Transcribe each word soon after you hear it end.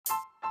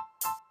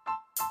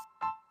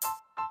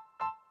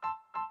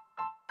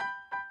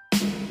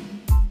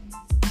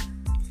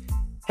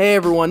Hey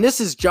everyone,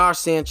 this is Josh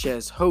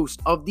Sanchez,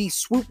 host of the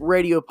Swoop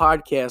Radio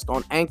podcast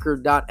on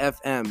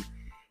Anchor.fm,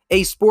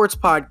 a sports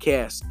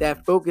podcast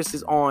that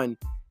focuses on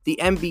the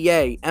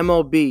NBA,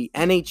 MLB,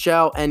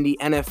 NHL, and the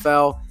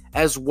NFL,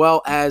 as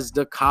well as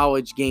the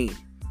college game.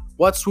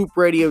 What Swoop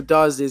Radio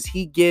does is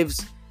he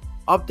gives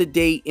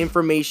up-to-date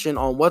information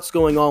on what's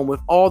going on with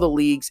all the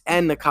leagues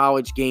and the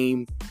college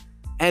game,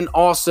 and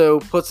also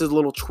puts his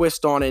little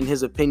twist on it and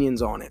his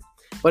opinions on it.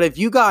 But if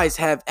you guys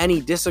have any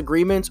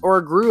disagreements or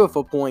agree with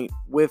a point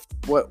with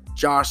what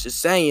Josh is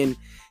saying,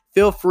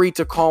 feel free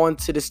to call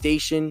into the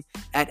station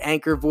at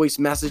Anchor Voice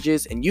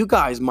Messages, and you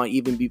guys might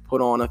even be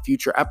put on a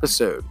future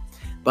episode.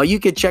 But you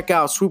can check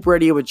out Swoop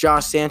Radio with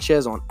Josh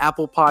Sanchez on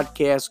Apple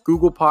Podcasts,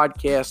 Google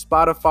Podcasts,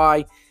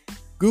 Spotify,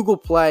 Google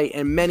Play,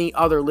 and many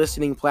other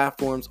listening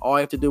platforms. All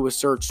you have to do is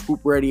search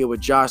Swoop Radio with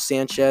Josh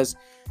Sanchez.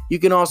 You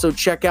can also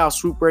check out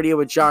Swoop Radio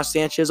with Josh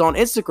Sanchez on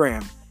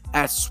Instagram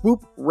at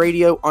Swoop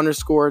Radio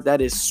 _. That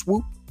is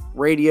Swoop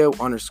Radio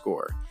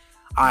 _.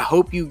 I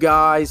hope you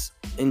guys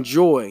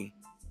enjoy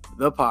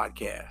the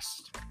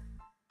podcast.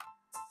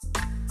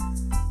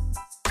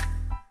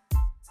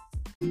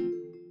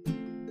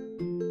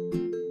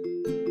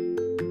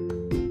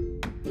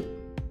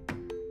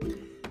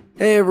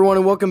 Hey everyone,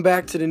 and welcome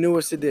back to the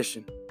newest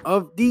edition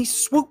of the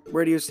Swoop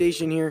Radio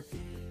station here.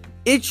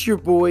 It's your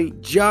boy,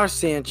 Josh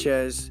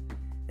Sanchez.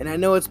 And I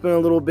know it's been a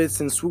little bit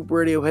since Swoop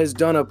Radio has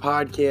done a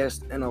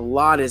podcast, and a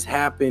lot has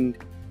happened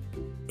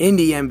in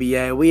the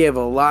NBA. We have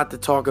a lot to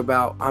talk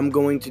about. I'm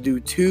going to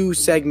do two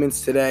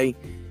segments today.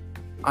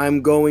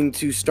 I'm going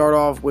to start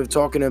off with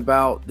talking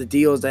about the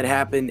deals that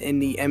happened in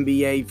the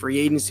NBA free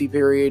agency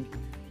period.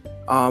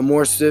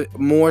 More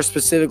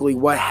specifically,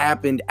 what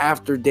happened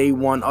after day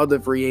one of the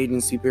free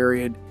agency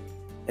period.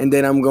 And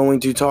then I'm going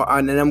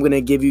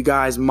to give you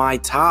guys my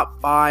top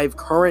 5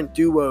 current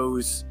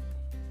duos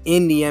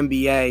in the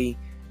NBA.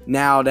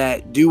 Now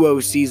that duo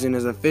season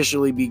has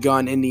officially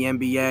begun in the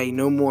NBA,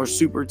 no more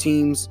super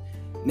teams.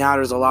 Now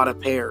there's a lot of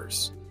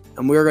pairs.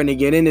 And we're going to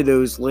get into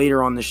those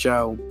later on the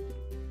show.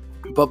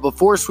 But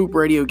before Swoop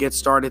Radio gets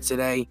started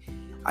today,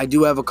 I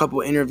do have a couple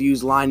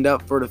interviews lined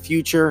up for the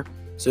future.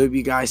 So if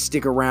you guys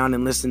stick around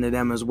and listen to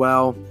them as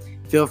well,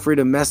 feel free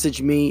to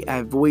message me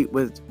at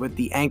with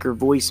the Anchor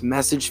Voice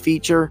message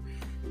feature.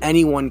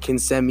 Anyone can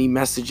send me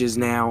messages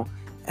now.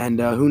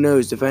 And who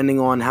knows, depending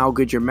on how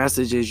good your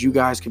message is, you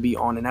guys could be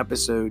on an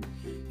episode.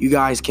 You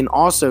guys can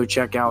also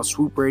check out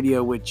Swoop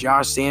Radio with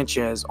Josh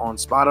Sanchez on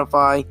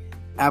Spotify,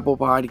 Apple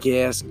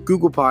Podcasts,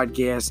 Google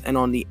Podcasts, and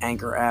on the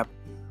Anchor app.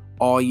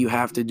 All you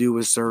have to do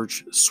is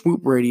search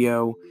Swoop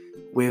Radio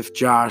with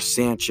Josh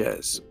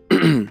Sanchez.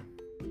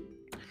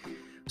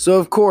 So,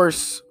 of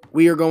course,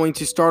 we are going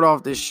to start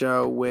off this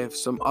show with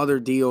some other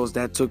deals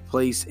that took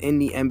place in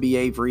the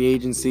NBA free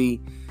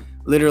agency.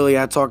 Literally,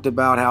 I talked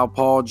about how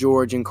Paul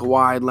George and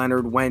Kawhi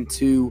Leonard went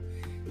to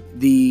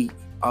the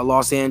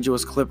Los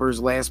Angeles Clippers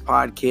last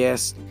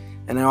podcast.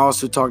 And I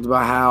also talked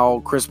about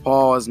how Chris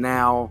Paul is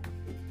now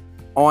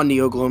on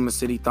the Oklahoma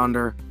City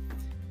Thunder.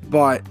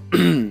 But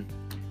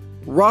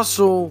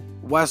Russell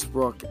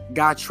Westbrook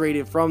got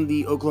traded from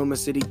the Oklahoma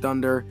City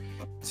Thunder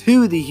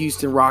to the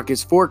Houston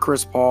Rockets for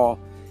Chris Paul.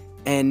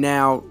 And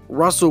now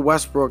Russell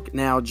Westbrook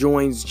now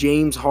joins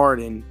James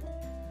Harden.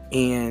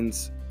 And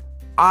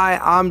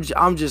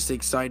I'm just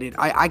excited.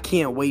 I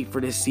can't wait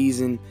for this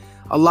season.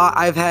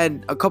 I've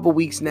had a couple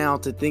weeks now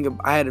to think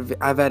of.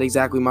 I've had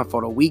exactly my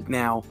fault, a week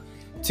now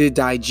to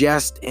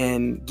digest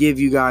and give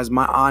you guys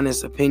my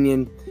honest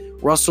opinion.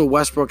 Russell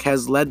Westbrook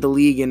has led the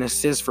league in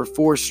assists for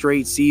 4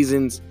 straight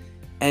seasons,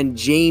 and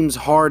James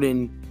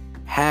Harden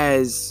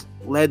has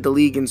led the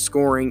league in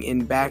scoring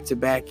in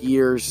back-to-back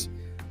years.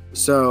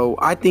 So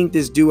I think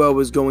this duo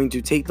is going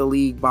to take the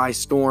league by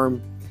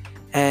storm.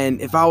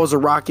 And if I was a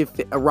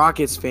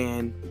Rockets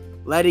fan,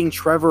 letting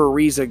Trevor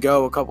Ariza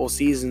go a couple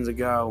seasons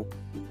ago,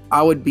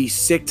 I would be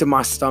sick to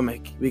my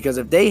stomach. Because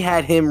if they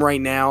had him right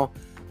now,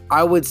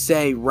 I would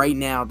say right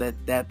now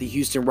that the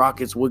Houston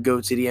Rockets would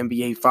go to the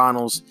NBA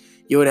Finals.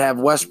 You would have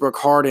Westbrook,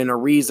 Harden,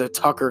 Ariza,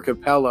 Tucker,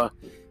 Capella.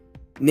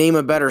 Name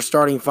a better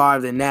starting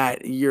 5 than that.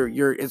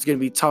 It's going to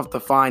be tough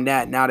to find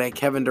that now that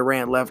Kevin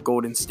Durant left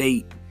Golden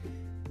State.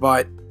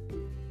 But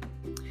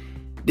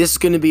this is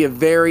going to be a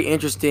very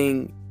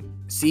interesting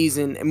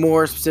season,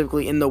 more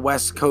specifically in the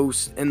West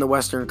Coast, in the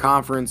Western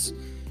Conference.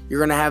 You're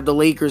going to have the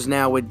Lakers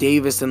now with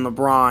Davis and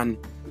LeBron.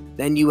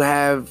 Then you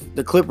have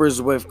the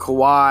Clippers with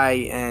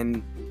Kawhi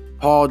and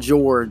Paul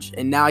George.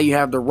 And now you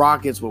have the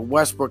Rockets with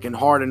Westbrook and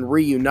Harden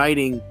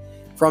reuniting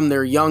from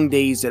their young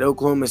days at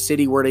Oklahoma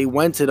City, where they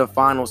went to the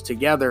finals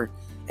together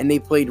and they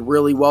played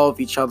really well with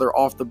each other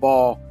off the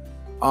ball.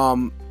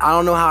 I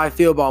don't know how I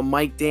feel about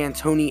Mike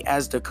D'Antoni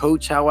as the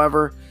coach,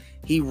 however.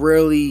 He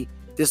really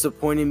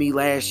disappointed me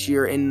last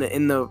year in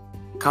the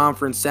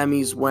conference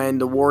semis when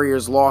the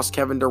Warriors lost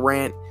Kevin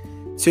Durant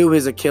to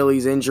his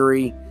Achilles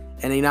injury,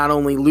 and they not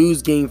only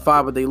lose Game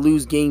 5, but they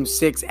lose Game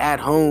 6 at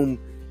home,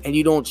 and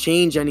you don't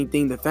change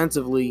anything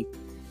defensively.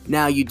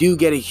 Now, you do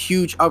get a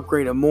huge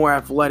upgrade, a more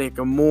athletic,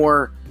 a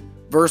more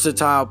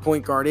versatile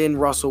point guard in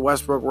Russell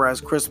Westbrook,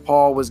 whereas Chris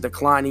Paul was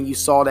declining. You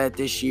saw that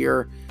this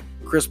year.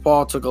 Chris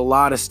Paul took a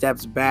lot of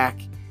steps back,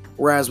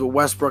 whereas with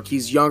Westbrook,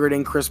 he's younger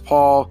than Chris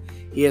Paul.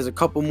 He has a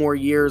couple more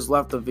years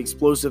left of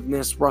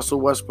explosiveness Russell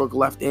Westbrook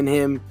left in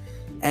him,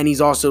 and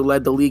he's also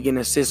led the league in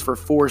assists for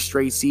 4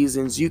 straight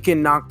seasons. You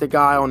can knock the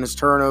guy on his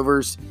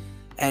turnovers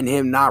and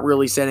him not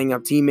really setting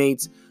up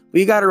teammates, but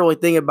you got to really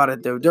think about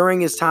it, though.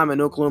 During his time in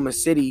Oklahoma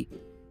City,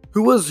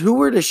 who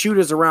were the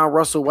shooters around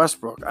Russell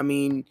Westbrook? I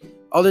mean,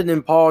 other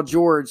than Paul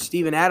George,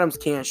 Steven Adams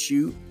can't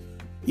shoot.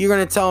 You're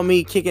going to tell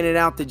me kicking it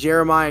out to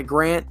Jeremiah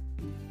Grant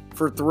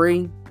for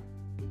 3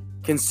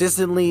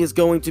 consistently is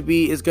going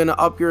to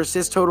up your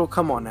assist total?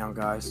 Come on now,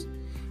 guys.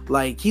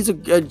 Like,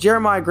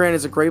 Jeremiah Grant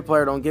is a great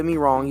player, don't get me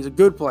wrong. He's a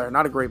good player,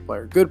 not a great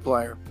player, good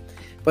player.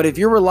 But if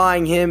you're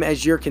relying him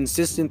as your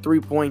consistent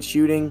 3-point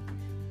shooting,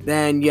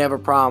 then you have a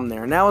problem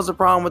there. And that was the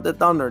problem with the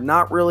Thunder.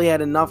 Not really had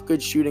enough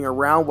good shooting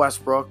around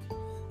Westbrook,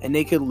 and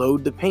they could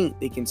load the paint.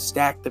 They can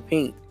stack the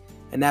paint.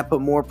 And that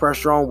put more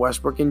pressure on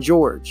Westbrook and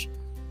George.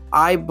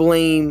 I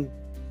blame...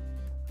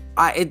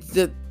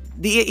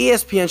 The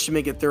ESPN should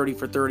make it 30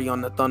 for 30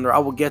 on the Thunder. I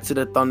will get to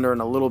the Thunder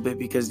in a little bit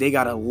because they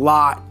got a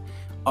lot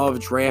of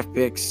draft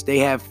picks. They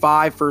have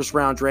 5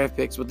 first-round draft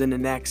picks within the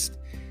next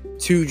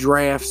 2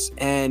 drafts,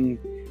 and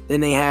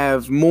then they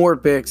have more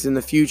picks in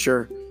the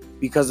future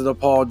because of the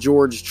Paul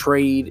George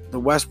trade, the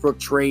Westbrook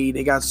trade.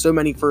 They got so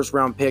many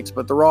first-round picks,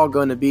 but they're all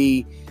going to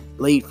be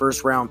late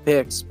first-round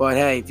picks. But,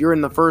 hey, if you're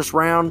in the first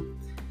round,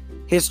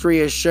 history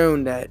has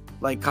shown that,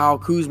 like, Kyle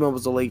Kuzma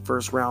was a late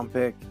first-round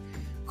pick.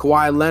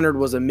 Kawhi Leonard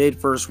was a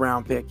mid-first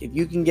round pick. If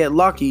you can get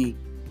lucky,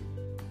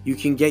 you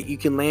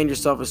can land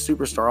yourself a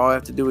superstar. All you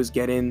have to do is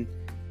get in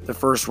the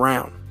first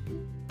round.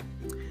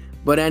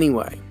 But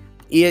anyway,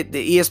 the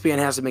ESPN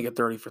has to make it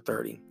 30 for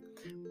 30.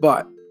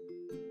 But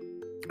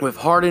with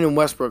Harden and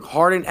Westbrook,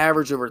 Harden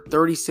averaged over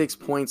 36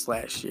 points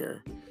last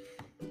year.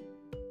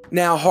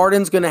 Now,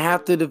 Harden's going to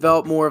have to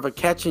develop more of a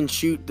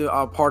catch-and-shoot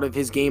part of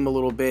his game a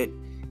little bit.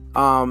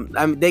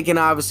 They can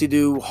obviously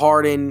do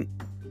Harden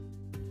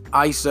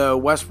ISO,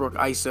 Westbrook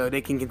ISO.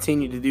 They can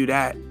continue to do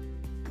that.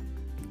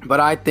 But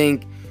I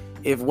think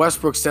if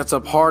Westbrook sets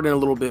up Harden a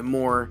little bit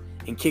more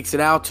and kicks it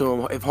out to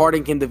him, if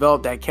Harden can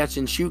develop that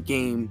catch-and-shoot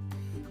game,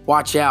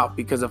 watch out.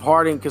 Because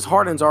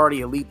Harden's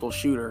already a lethal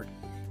shooter.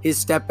 His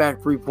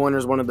step-back three-pointer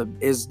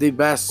is the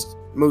best,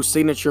 most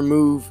signature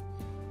move,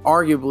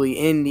 arguably,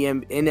 in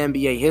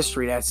NBA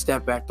history, that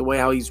step-back, the way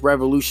how he's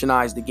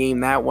revolutionized the game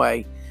that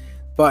way.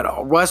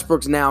 But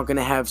Westbrook's now going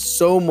to have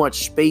so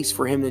much space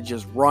for him to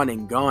just run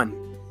and gun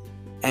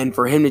and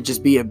for him to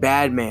just be a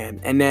bad man.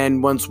 And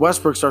then once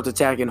Westbrook starts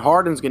attacking,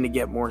 Harden's going to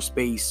get more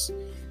space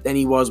than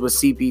he was with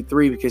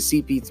CP3 because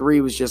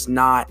CP3 was just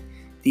not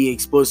the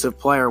explosive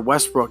player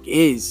Westbrook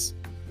is.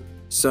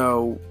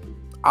 So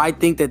I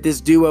think that this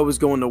duo is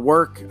going to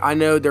work. I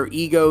know their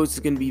egos is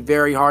going to be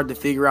very hard to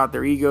figure out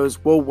their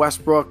egos. Will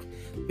Westbrook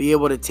be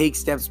able to take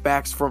steps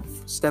back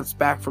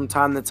from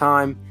time to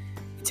time,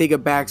 take a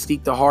back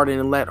seat to Harden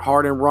and let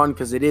Harden run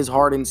because it is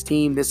Harden's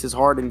team. This is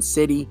Harden's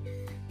city.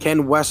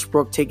 Can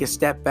Westbrook take a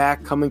step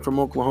back coming from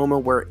Oklahoma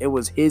where it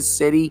was his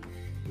city?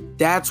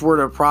 That's where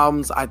the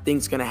problems I think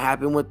is going to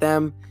happen with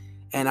them.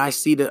 And I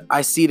see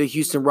the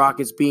Houston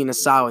Rockets being a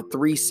solid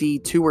 3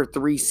 seed, 2 or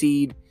 3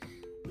 seed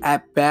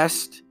at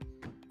best.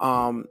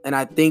 And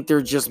I think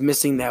they're just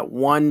missing that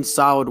one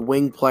solid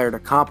wing player to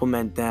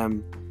complement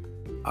them.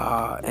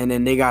 And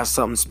then they got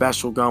something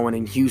special going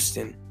in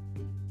Houston.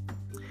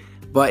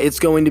 But it's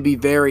going to be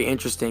very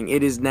interesting.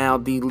 It is now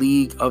the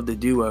league of the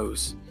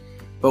duos.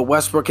 But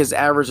Westbrook has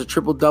averaged a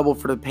triple-double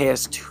for the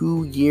past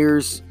 2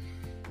 years.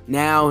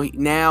 Now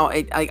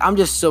I'm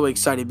just so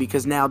excited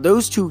because now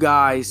those two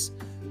guys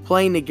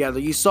playing together,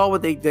 you saw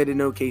what they did in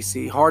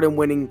OKC.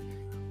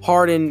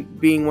 Harden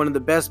being one of the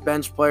best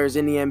bench players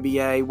in the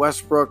NBA.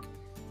 Westbrook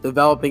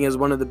developing as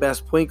one of the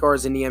best point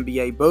guards in the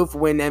NBA. Both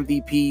win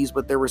MVPs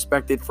with their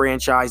respective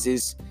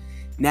franchises.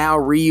 Now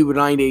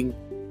reuniting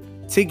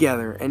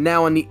together. And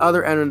now on the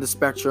other end of the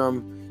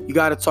spectrum, you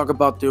got to talk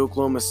about the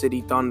Oklahoma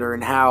City Thunder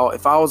and how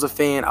if I was a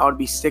fan, I would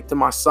be sick to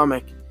my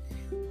stomach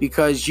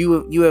because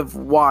you have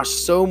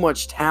washed so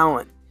much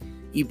talent.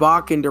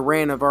 Ibaka and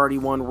Durant have already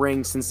won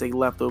rings since they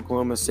left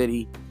Oklahoma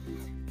City.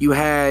 You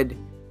had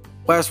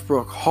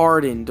Westbrook,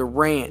 Harden,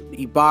 Durant,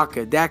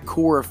 Ibaka. That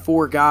core of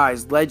 4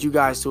 guys led you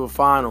guys to a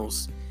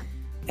finals.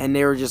 And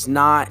they were just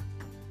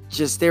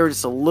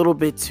a little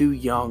bit too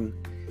young.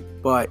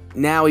 But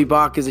now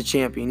Ibaka is a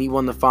champion. He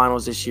won the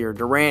finals this year.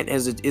 Durant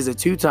is a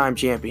 2-time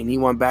champion. He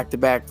won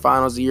back-to-back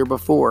finals the year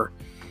before.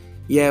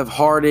 You have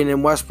Harden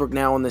and Westbrook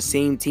now on the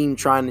same team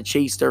trying to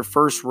chase their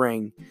first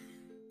ring.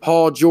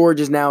 Paul George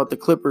is now at the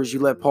Clippers. You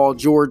let Paul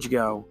George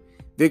go.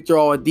 Victor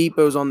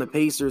Oladipo's on the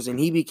Pacers, and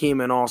he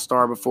became an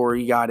all-star before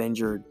he got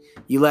injured.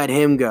 You let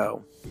him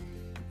go.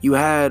 You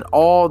had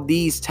all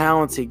these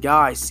talented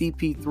guys.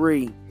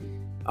 CP3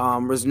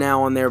 was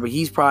now on there, but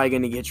he's probably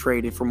going to get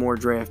traded for more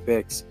draft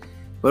picks.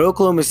 But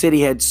Oklahoma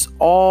City had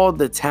all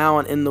the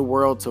talent in the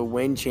world to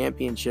win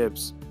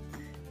championships.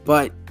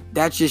 But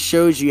that just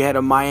shows you had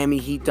a Miami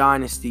Heat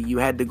dynasty. You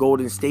had the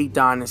Golden State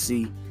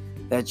dynasty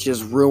that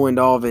just ruined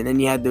all of it. And then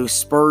you had those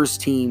Spurs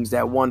teams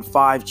that won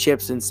 5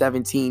 chips in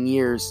 17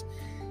 years.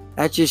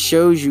 That just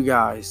shows you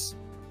guys.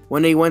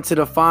 When they went to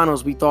the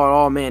finals, we thought,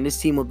 oh man, this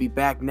team will be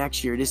back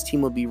next year. This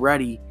team will be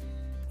ready.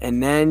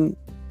 And then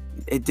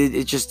it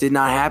just did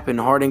not happen.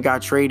 Harden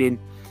got traded.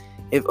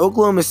 If the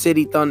Oklahoma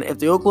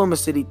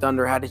City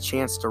Thunder had a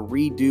chance to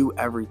redo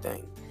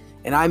everything,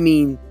 and I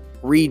mean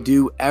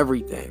redo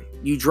everything,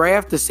 you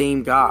draft the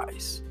same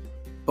guys,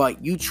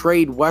 but you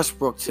trade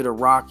Westbrook to the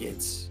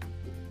Rockets,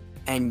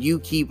 and you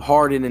keep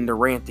Harden and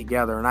Durant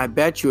together. And I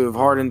bet you if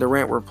Harden and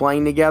Durant were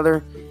playing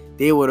together,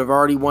 they would have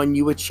already won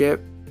you a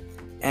chip,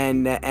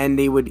 and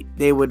they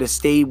would have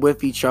stayed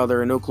with each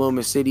other, and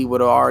Oklahoma City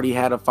would have already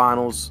had a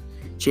finals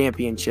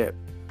championship.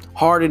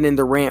 Harden and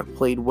Durant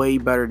played way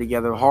better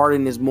together.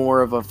 Harden is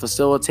more of a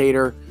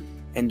facilitator,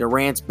 and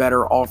Durant's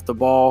better off the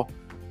ball.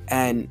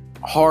 And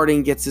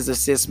Harden gets his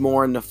assists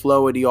more in the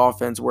flow of the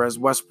offense, whereas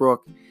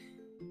Westbrook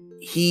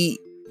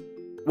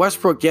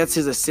gets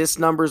his assist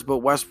numbers, but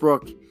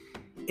Westbrook,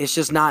 it's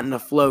just not in the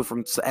flow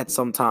at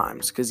some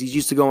times because he's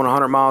used to going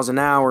 100 miles an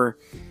hour,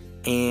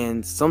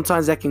 and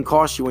sometimes that can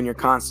cost you when you're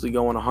constantly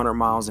going 100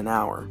 miles an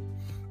hour.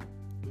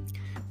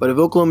 But if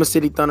Oklahoma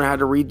City Thunder had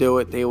to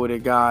redo it, they would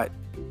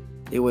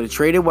have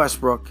traded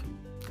Westbrook,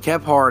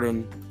 kept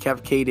Harden,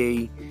 kept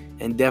KD,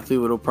 and definitely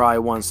would have probably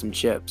won some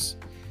chips.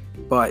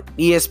 But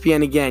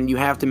ESPN, again, you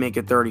have to make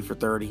it 30 for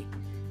 30.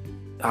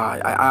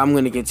 I'm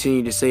going to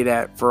continue to say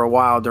that for a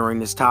while during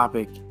this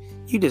topic.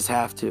 You just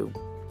have to.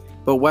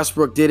 But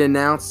Westbrook did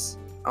announce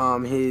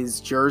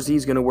his jersey.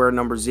 He's going to wear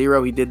number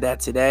 0. He did that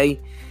today.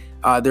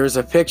 There's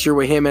a picture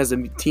with him as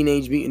a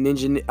Teenage Mutant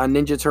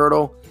Ninja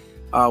Turtle.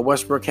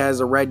 Westbrook has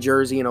a red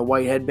jersey and a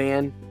white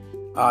headband.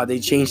 They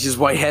changed his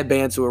white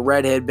headband to a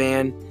red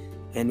headband,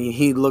 and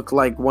he looked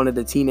like one of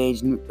the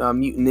Teenage Mutant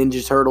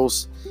Ninja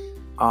Turtles.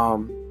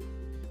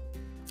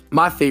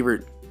 My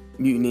favorite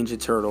Mutant Ninja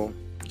Turtle,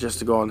 just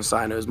to go on the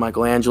side note, is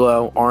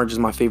Michelangelo. Orange is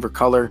my favorite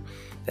color.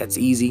 That's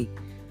easy.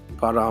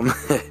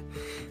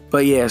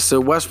 But yeah,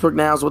 so Westbrook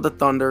now is with the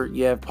Thunder.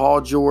 You have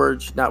Paul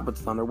George, not with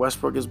the Thunder.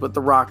 Westbrook is with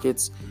the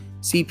Rockets.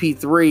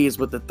 CP3 is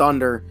with the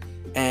Thunder.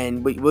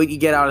 And what you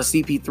get out of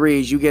CP3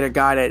 is you get a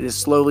guy that is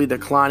slowly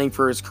declining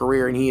for his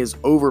career, and he is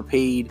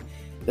overpaid.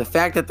 The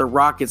fact that the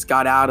Rockets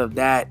got out of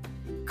that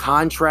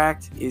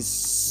contract is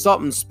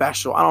something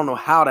special. I don't know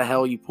how the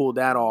hell you pulled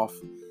that off,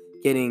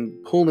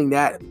 pulling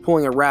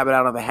a rabbit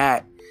out of a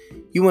hat.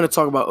 You want to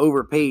talk about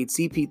overpaid.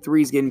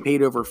 CP3 is getting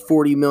paid over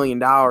 $40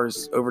 million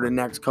over the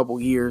next couple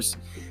years.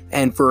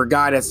 And for a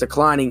guy that's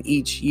declining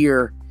each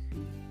year,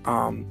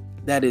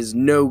 that is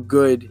no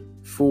good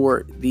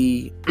for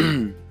the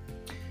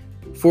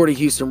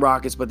Houston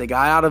Rockets. But they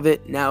got out of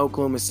it. Now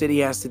Oklahoma City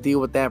has to deal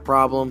with that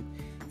problem.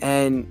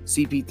 And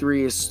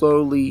CP3 is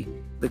slowly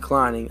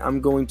declining.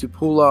 I'm going to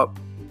pull up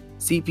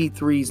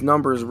CP3's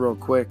numbers real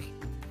quick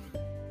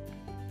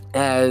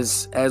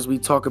as we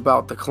talk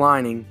about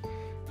declining.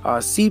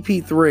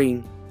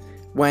 CP3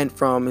 went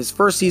from his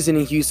first season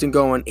in Houston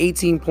going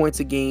 18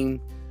 points a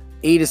game,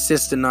 8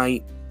 assists a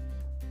night,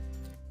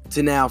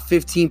 to now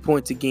 15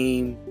 points a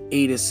game,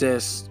 8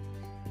 assists,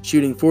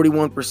 shooting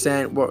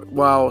 41%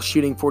 while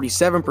shooting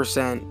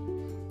 47%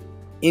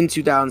 in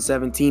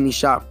 2017. He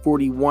shot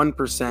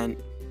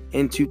 41%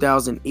 in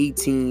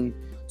 2018.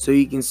 So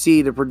you can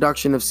see the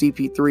production of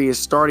CP3 is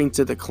starting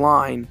to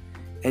decline,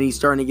 and he's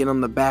starting to get on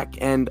the back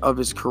end of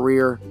his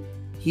career.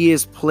 He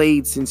has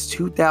played since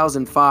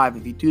 2005.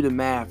 If you do the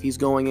math, he's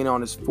going in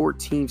on his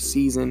 14th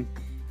season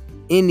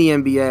in the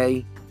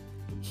NBA.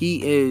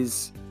 He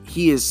is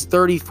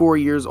 34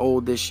 years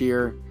old this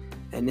year,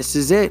 and this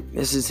is it.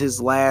 This is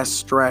his last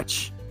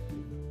stretch.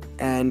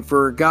 And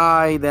for a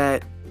guy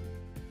that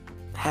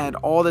had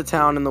all the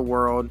talent in the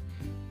world,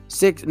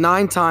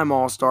 9-time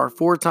All-Star,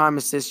 4-time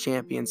assist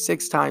champion,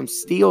 6-time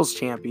steals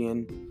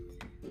champion,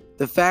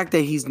 the fact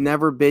that he's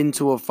never been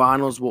to a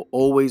finals will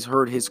always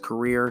hurt his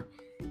career.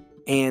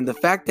 And the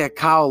fact that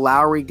Kyle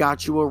Lowry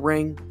got you a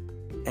ring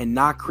and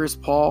not Chris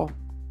Paul,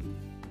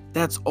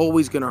 that's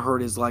always going to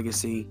hurt his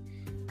legacy.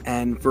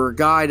 And for a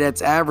guy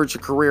that's averaged a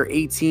career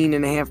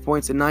 18.5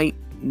 points a night,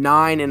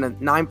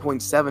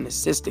 9.7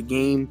 assists a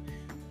game,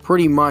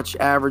 pretty much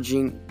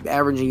averaging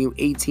you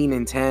 18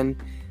 and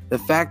 10, the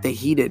fact that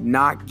he did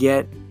not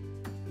get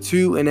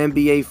to an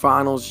NBA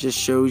Finals just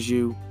shows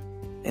you,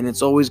 and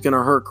it's always going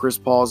to hurt Chris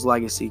Paul's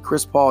legacy.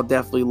 Chris Paul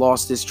definitely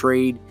lost his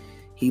trade.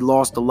 He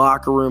lost the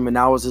locker room, and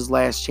that was his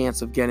last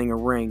chance of getting a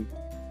ring,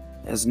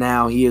 as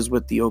now he is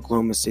with the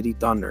Oklahoma City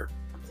Thunder.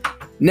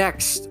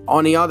 Next,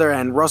 on the other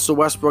end, Russell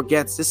Westbrook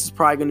this is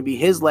probably going to be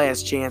his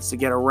last chance to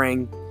get a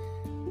ring.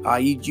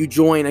 You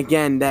join,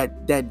 again,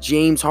 that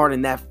James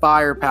Harden, that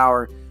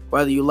firepower,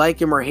 whether you like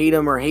him or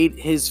hate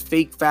his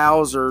fake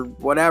fouls or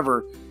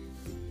whatever.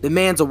 The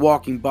man's a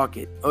walking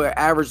bucket.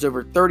 Averaged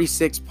over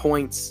 36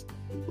 points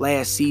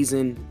last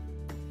season.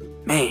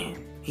 Man,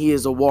 he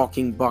is a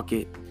walking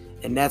bucket.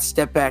 And that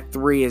step back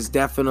 3 has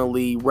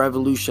definitely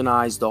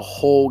revolutionized the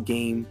whole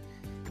game.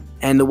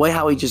 And the way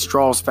how he just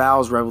draws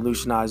fouls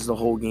revolutionized the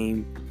whole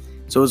game.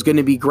 So it's going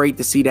to be great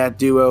to see that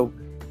duo.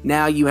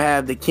 Now you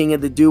have the king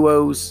of the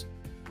duos.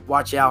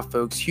 Watch out,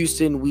 folks.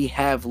 Houston, we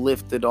have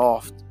lifted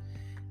off.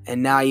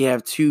 And now you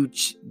have two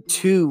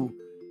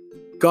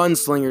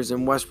gunslingers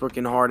in Westbrook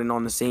and Harden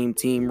on the same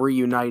team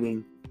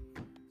reuniting.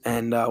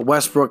 And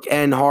Westbrook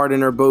and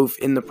Harden are both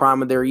in the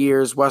prime of their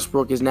years.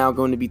 Westbrook is now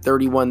going to be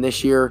 31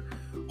 this year.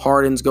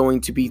 Harden's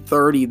going to be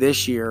 30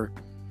 this year.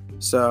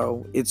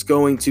 So it's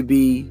going to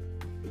be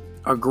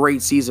a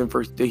great season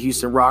for the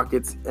Houston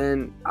Rockets.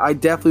 And I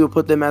definitely will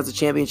put them as a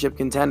championship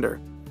contender.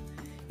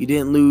 You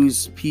didn't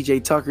lose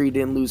PJ Tucker. You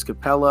didn't lose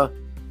Capella.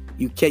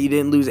 You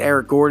didn't lose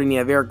Eric Gordon. You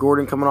have Eric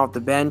Gordon coming off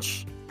the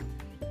bench.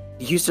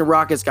 The Houston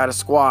Rockets got a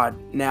squad.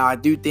 Now, I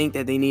do think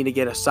that they need to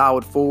get a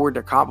solid forward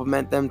to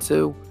complement them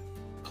too.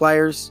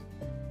 Players.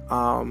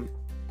 And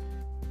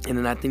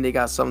then I think they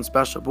got something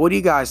special. But what do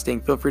you guys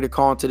think? Feel free to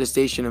call into the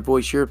station and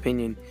voice your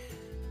opinion.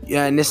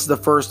 Yeah, and this is the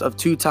first of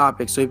 2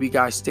 topics, so if you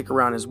guys stick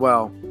around as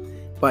well.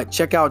 But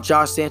check out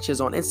Josh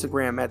Sanchez on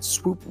Instagram at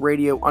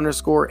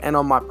swoopradio_ and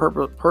on my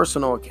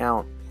personal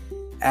account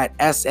at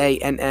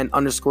SANN_CHEZZ.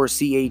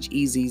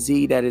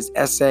 That is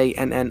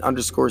SANN_CHEZZ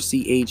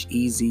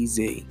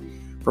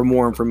for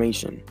more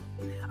information.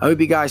 I hope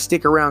you guys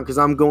stick around because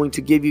I'm going to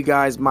give you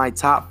guys my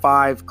top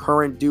 5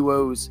 current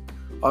duos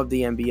of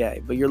the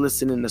NBA. But you're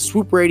listening to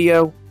Swoop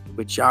Radio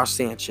with Josh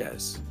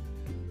Sanchez.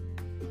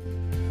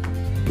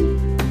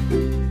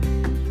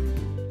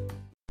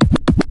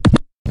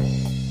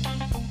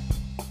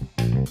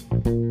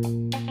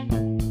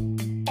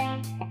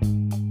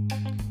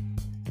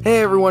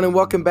 Hey everyone, and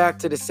welcome back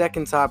to the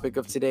second topic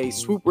of today's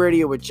Swoop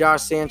Radio with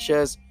Josh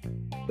Sanchez.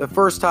 The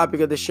first topic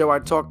of the show, I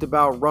talked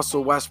about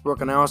Russell Westbrook,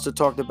 and I also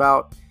talked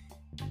about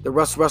the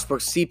Russell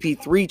Westbrook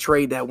CP3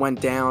 trade that went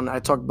down. I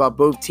talked about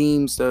both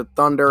teams, the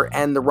Thunder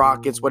and the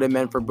Rockets, what it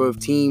meant for both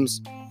teams.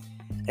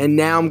 And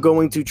now I'm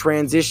going to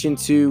transition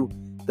to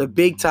the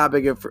big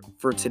topic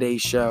for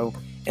today's show,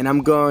 and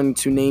I'm going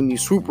to name you,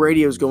 Swoop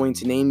Radio is going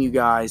to name you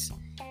guys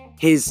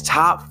his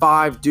top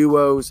 5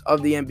 duos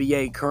of the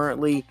NBA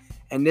currently.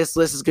 And this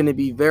list is going to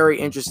be very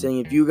interesting.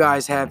 If you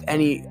guys have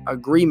any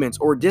agreements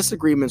or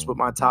disagreements with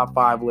my top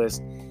 5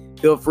 list,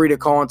 feel free to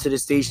call into the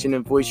station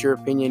and voice your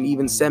opinion.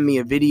 Even send me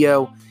a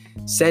video.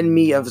 Send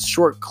me a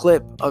short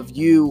clip of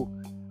your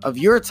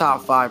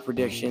top 5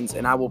 predictions,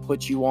 and I will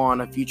put you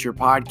on a future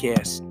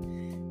podcast.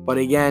 But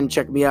again,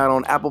 check me out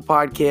on Apple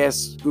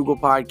Podcasts, Google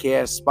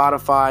Podcasts,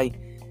 Spotify,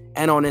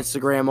 and on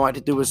Instagram. All I have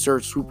to do is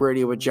search Swoop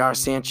Radio with Josh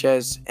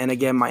Sanchez. And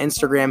again, my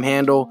Instagram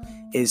handle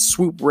is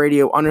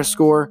swoopradio_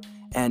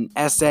 and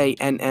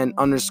SANN_CHEZZ.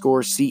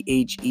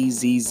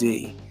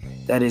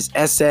 That is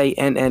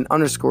SANN_CHEZZ.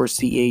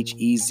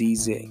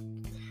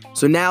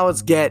 So now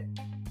let's get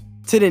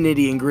to the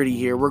nitty and gritty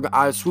here.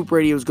 Swoop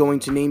Radio is going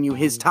to name you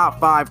his top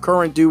 5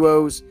 current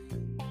duos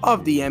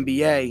of the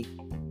NBA.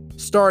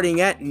 Starting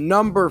at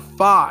number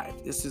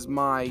 5. This is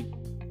my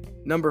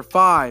number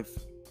 5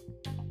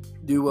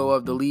 duo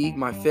of the league,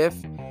 my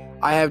 5th.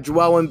 I have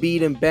Joel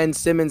Embiid and Ben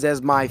Simmons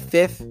as my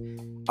 5th.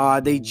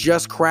 They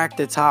just cracked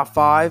the top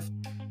 5.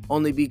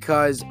 Only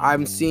because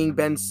I'm seeing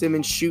Ben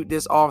Simmons shoot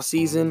this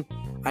offseason.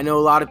 I know a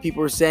lot of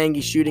people are saying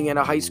he's shooting at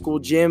a high school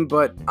gym,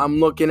 but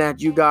I'm looking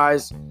at you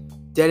guys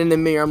dead in the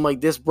mirror. I'm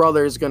like, this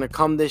brother is going to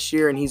come this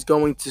year and he's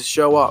going to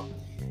show up.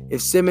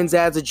 If Simmons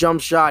adds a jump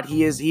shot,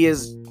 he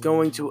is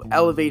going to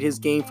elevate his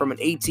game from an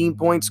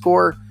 18-point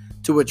scorer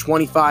to a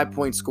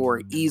 25-point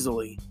scorer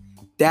easily.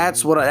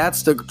 That's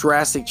the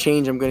drastic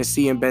change I'm going to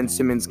see in Ben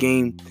Simmons'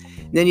 game.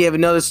 And then you have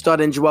another stud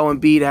in Joel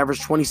Embiid,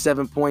 averaged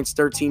 27 points,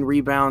 13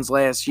 rebounds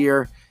last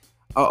year.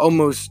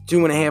 Almost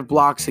 2.5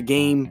 blocks a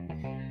game.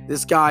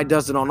 This guy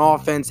does it on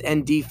offense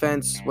and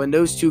defense. When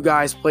those two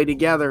guys play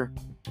together,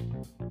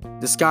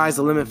 the sky's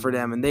the limit for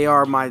them. And they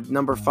are my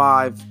number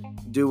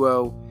 5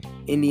 duo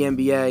in the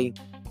NBA.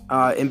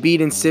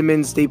 Embiid and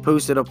Simmons, they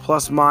posted a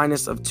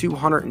plus-minus of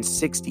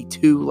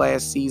 262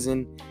 last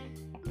season.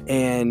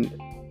 And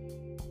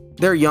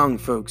they're young,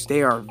 folks.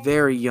 They are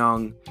very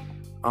young.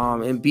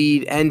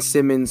 Embiid and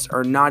Simmons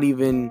are not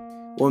even...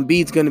 Well,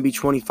 Embiid's going to be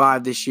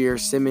 25 this year.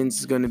 Simmons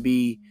is going to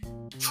be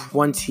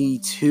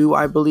 22,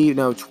 I believe.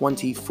 No,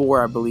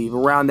 24, I believe.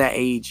 Around that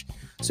age.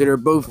 So they're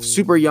both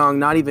super young,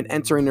 not even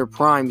entering their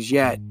primes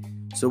yet.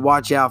 So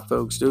watch out,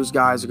 folks. Those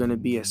guys are going to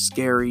be a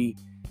scary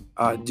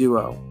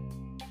duo.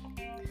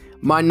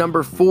 My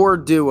number 4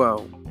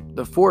 duo,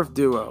 the 4th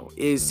duo,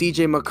 is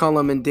CJ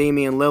McCollum and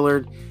Damian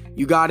Lillard.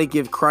 You got to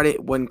give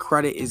credit when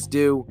credit is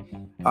due.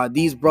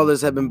 These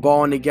brothers have been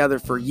balling together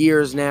for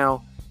years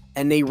now,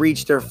 and they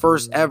reached their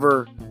first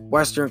ever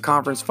Western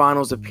Conference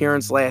Finals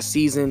appearance last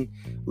season.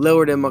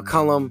 Lillard and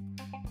McCollum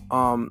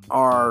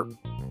are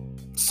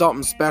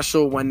something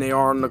special when they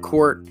are on the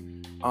court.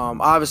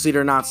 Obviously,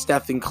 they're not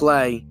Steph and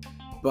Clay,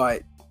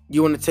 but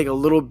you want to take a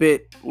little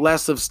bit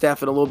less of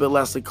Steph and a little bit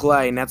less of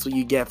Clay, and that's what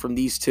you get from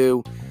these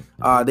two.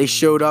 They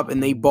showed up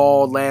and they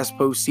balled last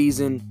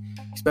postseason,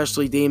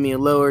 especially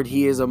Damian Lillard.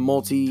 He is a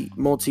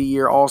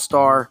multi-year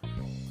All-Star.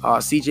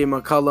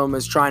 CJ McCollum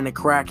is trying to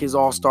crack his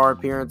all-star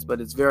appearance,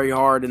 but it's very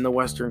hard in the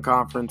Western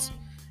Conference.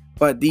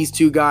 But these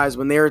two guys,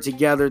 when they're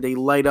together, they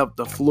light up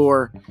the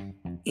floor,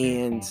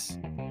 and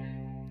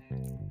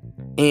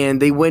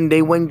they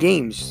win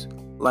games.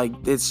 Like,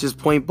 it's just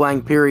point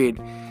blank period.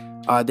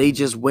 They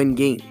just win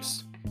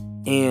games.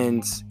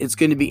 And it's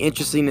going to be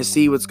interesting to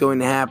see what's going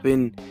to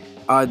happen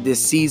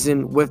this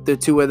season with the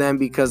two of them,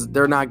 because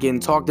they're not getting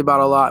talked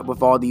about a lot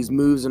with all these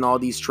moves and all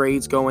these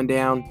trades going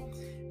down.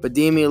 But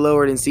Damian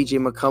Lillard and CJ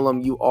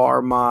McCollum, you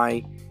are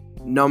my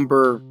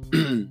number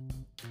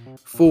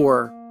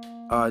 4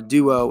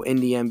 duo in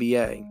the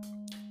NBA.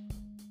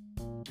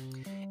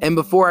 And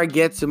before I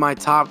get to my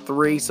top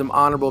 3, some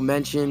honorable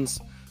mentions.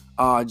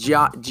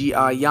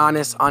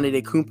 Giannis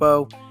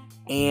Antetokounmpo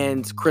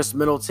and Chris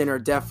Middleton are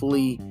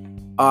definitely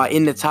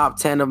in the top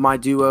 10 of my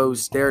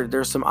duos.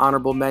 There's some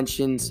honorable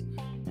mentions.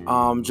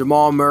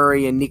 Jamal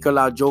Murray and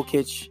Nikola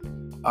Jokic.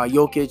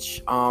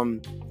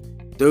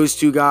 Those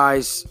two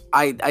guys,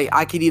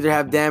 I could either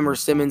have them or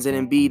Simmons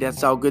and Embiid.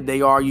 That's how good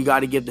they are. You got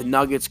to give the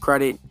Nuggets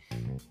credit.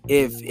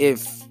 If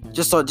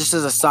just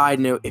as a side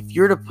note, if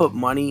you're to put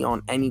money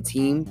on any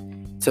team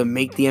to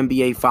make the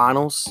NBA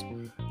Finals,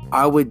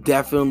 I would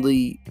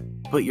definitely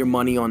put your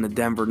money on the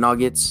Denver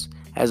Nuggets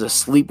as a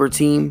sleeper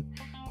team,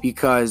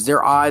 because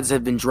their odds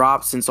have been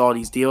dropped since all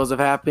these deals have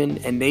happened,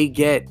 and they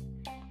get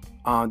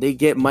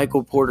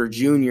Michael Porter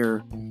Jr.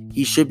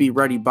 He should be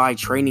ready by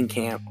training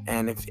camp,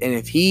 and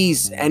if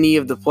he's any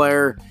of the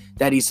player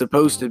that he's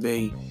supposed to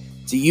be,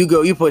 so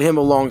you put him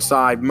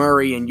alongside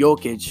Murray and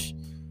Jokic,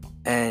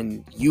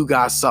 and you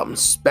got something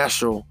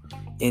special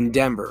in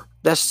Denver.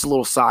 That's just a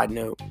little side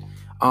note.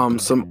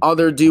 Some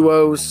other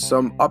duos,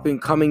 some up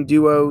and coming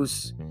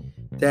duos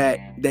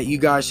that you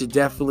guys should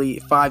definitely,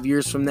 5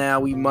 years from now,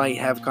 we might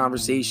have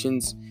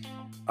conversations.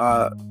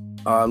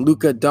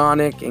 Luka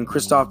Doncic and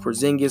Kristaps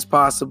Porzingis,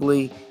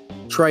 possibly.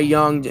 Trae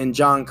Young and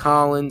John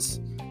Collins.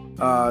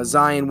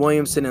 Zion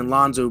Williamson and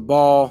Lonzo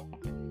Ball.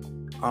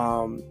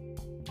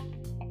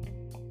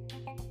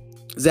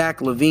 Zach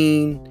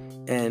LaVine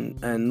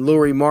and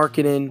Lauri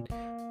Markkanen.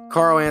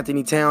 Karl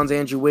Anthony Towns,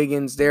 Andrew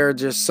Wiggins. There are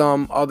just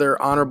some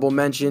other honorable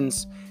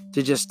mentions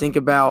to just think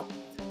about.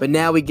 But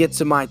now we get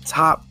to my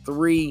top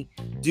 3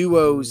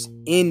 duos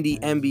in the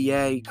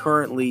NBA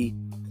currently.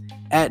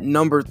 At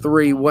number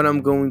 3, what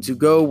I'm going to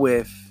go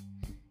with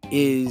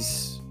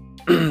is,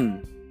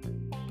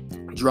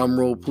 drum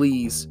roll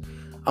please,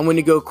 I'm going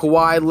to go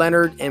Kawhi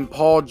Leonard and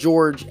Paul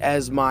George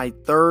as my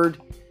 3rd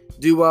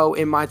duo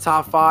in my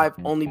top 5,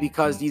 only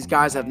because these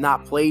guys have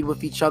not played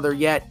with each other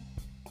yet.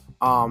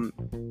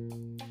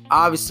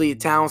 Obviously, a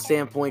talent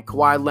standpoint,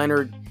 Kawhi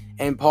Leonard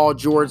and Paul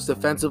George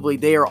defensively,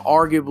 they are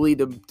arguably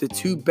the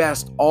 2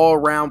 best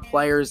all-around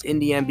players in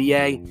the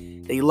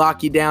NBA. They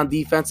lock you down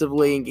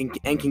defensively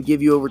and can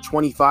give you over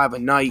 25 a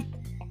night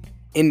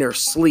in their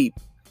sleep.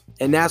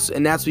 And that's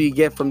what you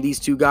get from these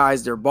 2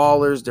 guys. They're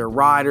ballers, they're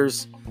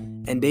riders,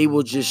 and they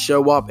will just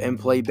show up and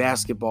play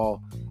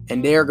basketball.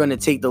 And they're going to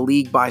take the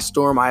league by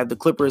storm. I have the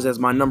Clippers as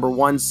my number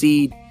 1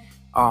 seed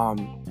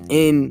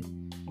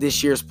in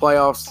this year's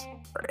playoffs.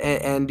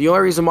 And the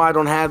only reason why I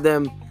don't have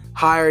them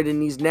higher than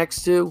these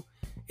next 2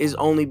 is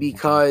only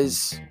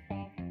because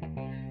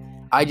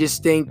I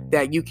just think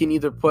that you can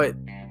either put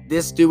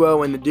this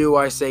duo and the duo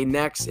I say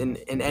next in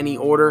any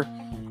order.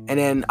 And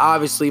then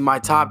obviously my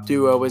top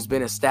duo has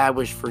been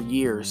established for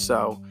years.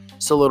 So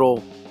it's a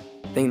little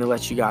thing to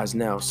let you guys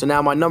know. So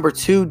now my number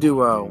 2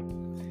 duo,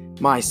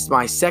 my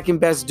second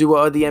best duo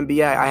of the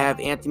NBA, I have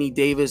Anthony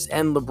Davis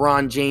and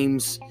LeBron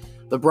James.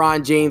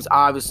 LeBron James,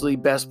 obviously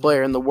best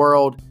player in the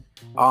world.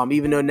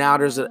 Even though now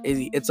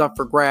it's up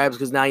for grabs,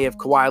 because now you have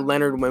Kawhi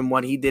Leonard when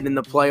what he did in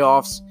the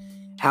playoffs,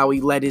 how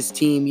he led his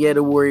team. Yeah,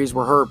 the Warriors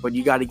were hurt, but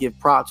you got to give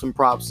props when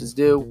props is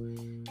due.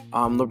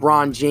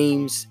 LeBron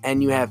James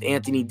and you have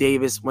Anthony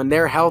Davis. When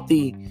they're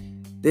healthy,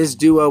 this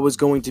duo is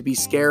going to be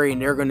scary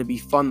and they're going to be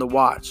fun to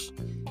watch.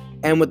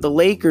 And with the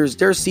Lakers,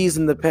 their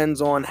season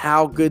depends on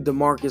how good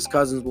DeMarcus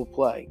Cousins will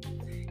play.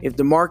 If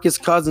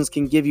DeMarcus Cousins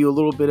can give you a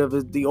little bit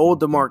of the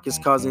old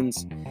DeMarcus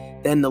Cousins,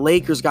 then the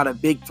Lakers got a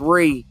big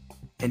 3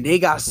 and they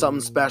got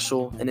something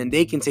special, and then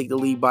they can take the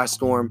league by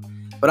storm.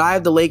 But I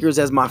have the Lakers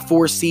as my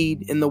 4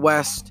 seed in the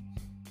West.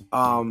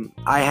 I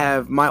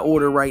have my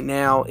order right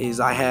now is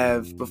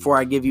before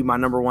I give you my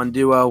number 1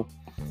 duo,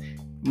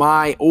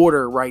 my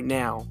order right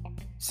now,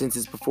 since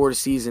it's before the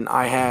season,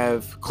 I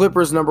have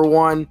Clippers number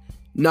 1,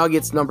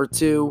 Nuggets number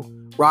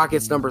 2,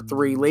 Rockets number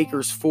 3,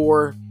 Lakers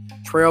 4,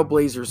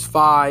 Trailblazers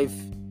 5.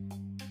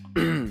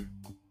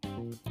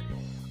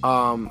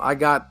 I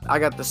got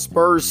the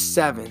Spurs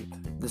 7th.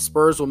 The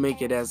Spurs will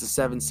make it as the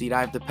 7th seed. I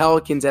have the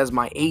Pelicans as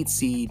my 8th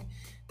seed.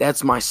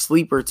 That's my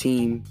sleeper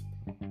team.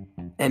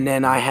 And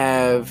then I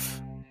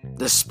have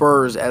the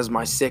Spurs as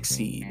my 6th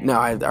seed. No,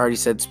 I already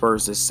said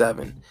Spurs is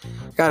 7.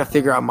 Got to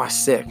figure out my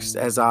 6th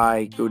as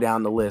I go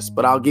down the list.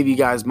 But I'll give you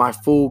guys my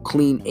full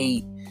clean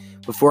 8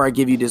 before I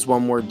give you this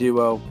one more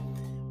duo.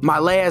 My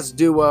last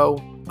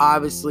duo,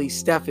 obviously,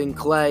 Steph and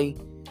Clay.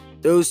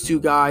 Those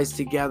 2 guys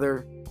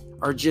together.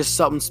 are just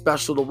something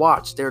special to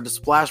watch. They're the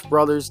Splash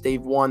Brothers.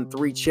 They've won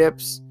 3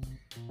 chips.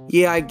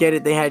 Yeah, I get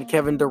it. They had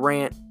Kevin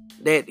Durant.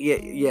 I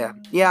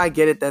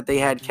get it that they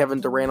had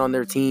Kevin Durant on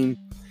their team.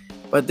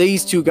 But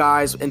these two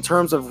guys, in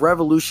terms of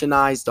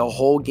revolutionized the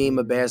whole game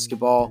of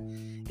basketball,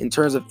 in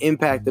terms of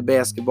impact of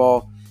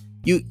basketball,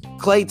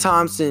 Klay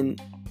Thompson,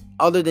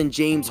 other than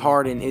James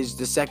Harden, is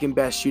the second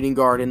best shooting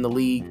guard in the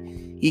league.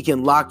 He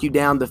can lock you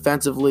down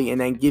defensively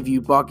and then give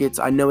you buckets.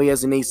 I know he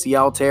has an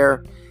ACL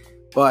tear,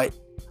 but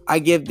I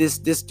give this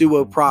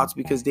duo props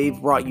because they've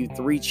brought you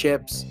 3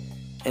 chips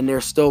and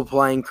they're still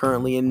playing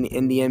currently in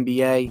the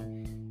NBA.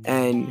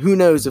 And who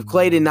knows, if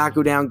Klay did not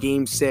go down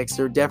Game 6,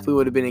 there definitely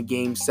would have been a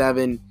Game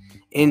 7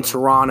 in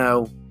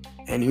Toronto,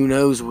 and who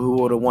knows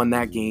who would have won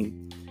that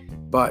game.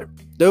 But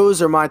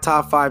those are my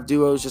top 5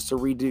 duos, just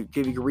to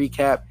give you a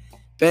recap.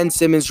 Ben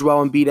Simmons,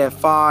 Joel Embiid at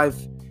 5.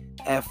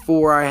 At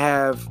 4, I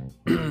have,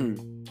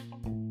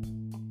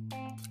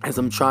 as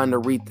I'm trying to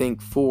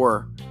rethink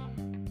 4.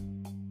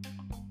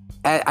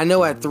 I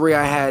know at 3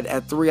 I had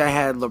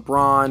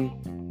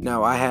LeBron.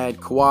 No, I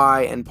had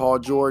Kawhi and Paul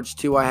George.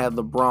 2, I had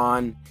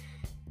LeBron.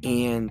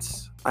 And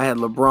I had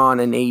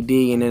LeBron and AD.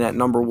 And then at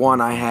number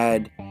 1, I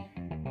had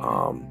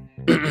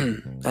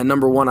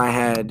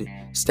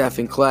Steph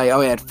and Klay.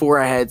 Oh, at 4,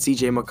 I had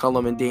CJ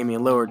McCollum and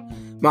Damian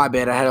Lillard. My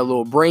bad, I had a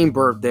little brain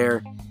burp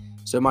there.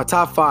 So my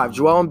top 5,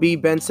 Joel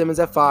Embiid, Ben Simmons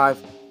at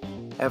 5.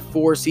 At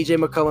 4,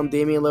 CJ McCollum,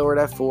 Damian Lillard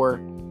at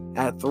 4.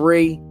 At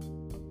 3,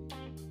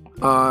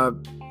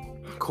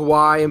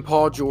 Kawhi and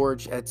Paul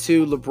George. At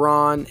 2,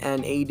 LeBron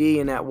and AD.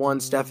 And at 1,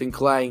 Steph and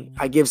Klay.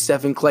 I give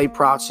Steph and Klay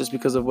props just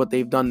because of what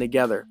they've done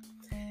together.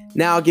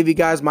 Now I'll give you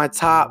guys my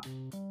top.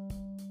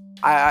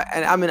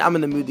 I'm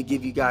in the mood to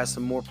give you guys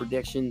some more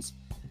predictions.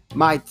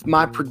 My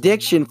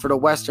prediction for the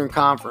Western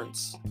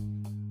Conference,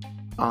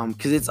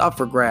 because it's up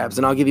for grabs,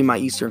 and I'll give you my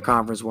Eastern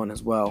Conference one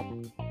as well.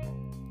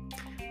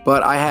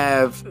 But I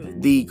have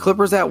the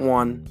Clippers at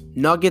 1,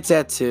 Nuggets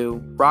at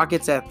 2,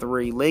 Rockets at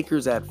 3,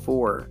 Lakers at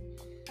 4,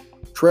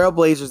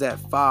 Trailblazers at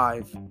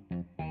 5.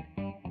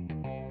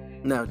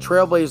 No,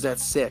 Trailblazers at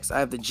 6. I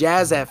have the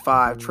Jazz at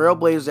 5,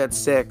 Trailblazers at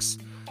 6,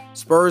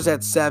 Spurs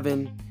at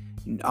 7,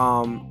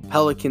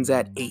 Pelicans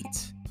at 8.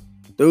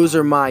 Those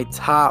are my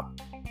top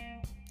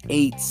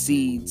 8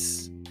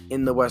 seeds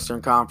in the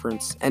Western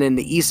Conference. And in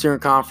the Eastern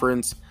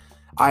Conference,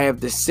 I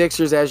have the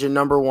Sixers as your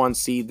number 1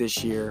 seed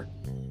this year.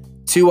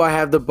 2, I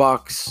have the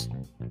Bucks.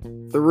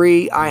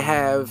 3, I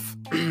have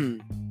the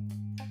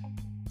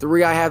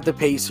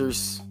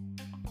Pacers.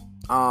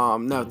 3, I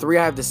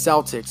have the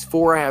Celtics.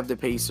 4, I have the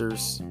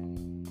Pacers.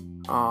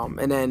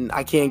 And then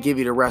I can't give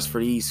you the rest for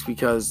the East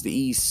because the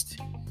East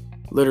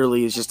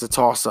literally is just a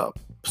toss-up.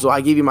 So I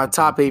give you my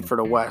top 8 for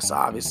the West,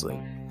 obviously.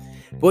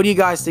 What do you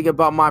guys think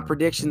about my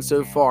predictions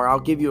so far? I'll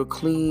give you a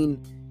clean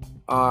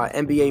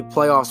NBA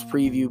playoffs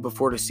preview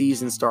before the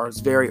season starts.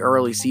 Very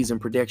early season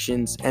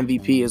predictions,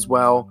 MVP as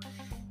well.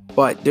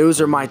 But those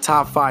are my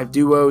top 5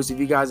 duos. If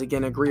you guys,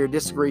 again, agree or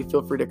disagree,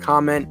 feel free to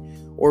comment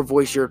or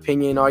voice your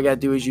opinion. All you got to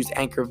do is use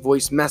Anchor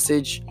voice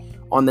message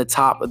on the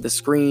top of the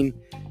screen.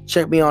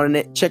 Check me out on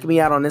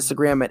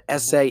Instagram at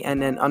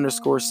SANN_CHEZZ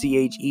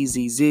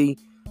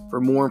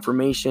for more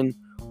information.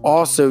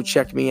 Also,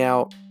 check me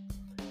out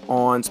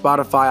on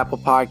Spotify, Apple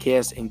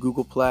Podcasts, and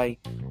Google Play.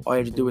 All you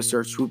have to do is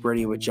search Swoop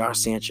Radio with Josh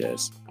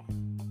Sanchez.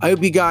 I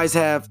hope you guys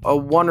have a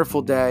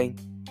wonderful day.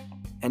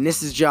 And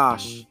this is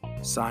Josh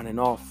signing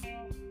off.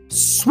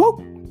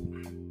 Swoop!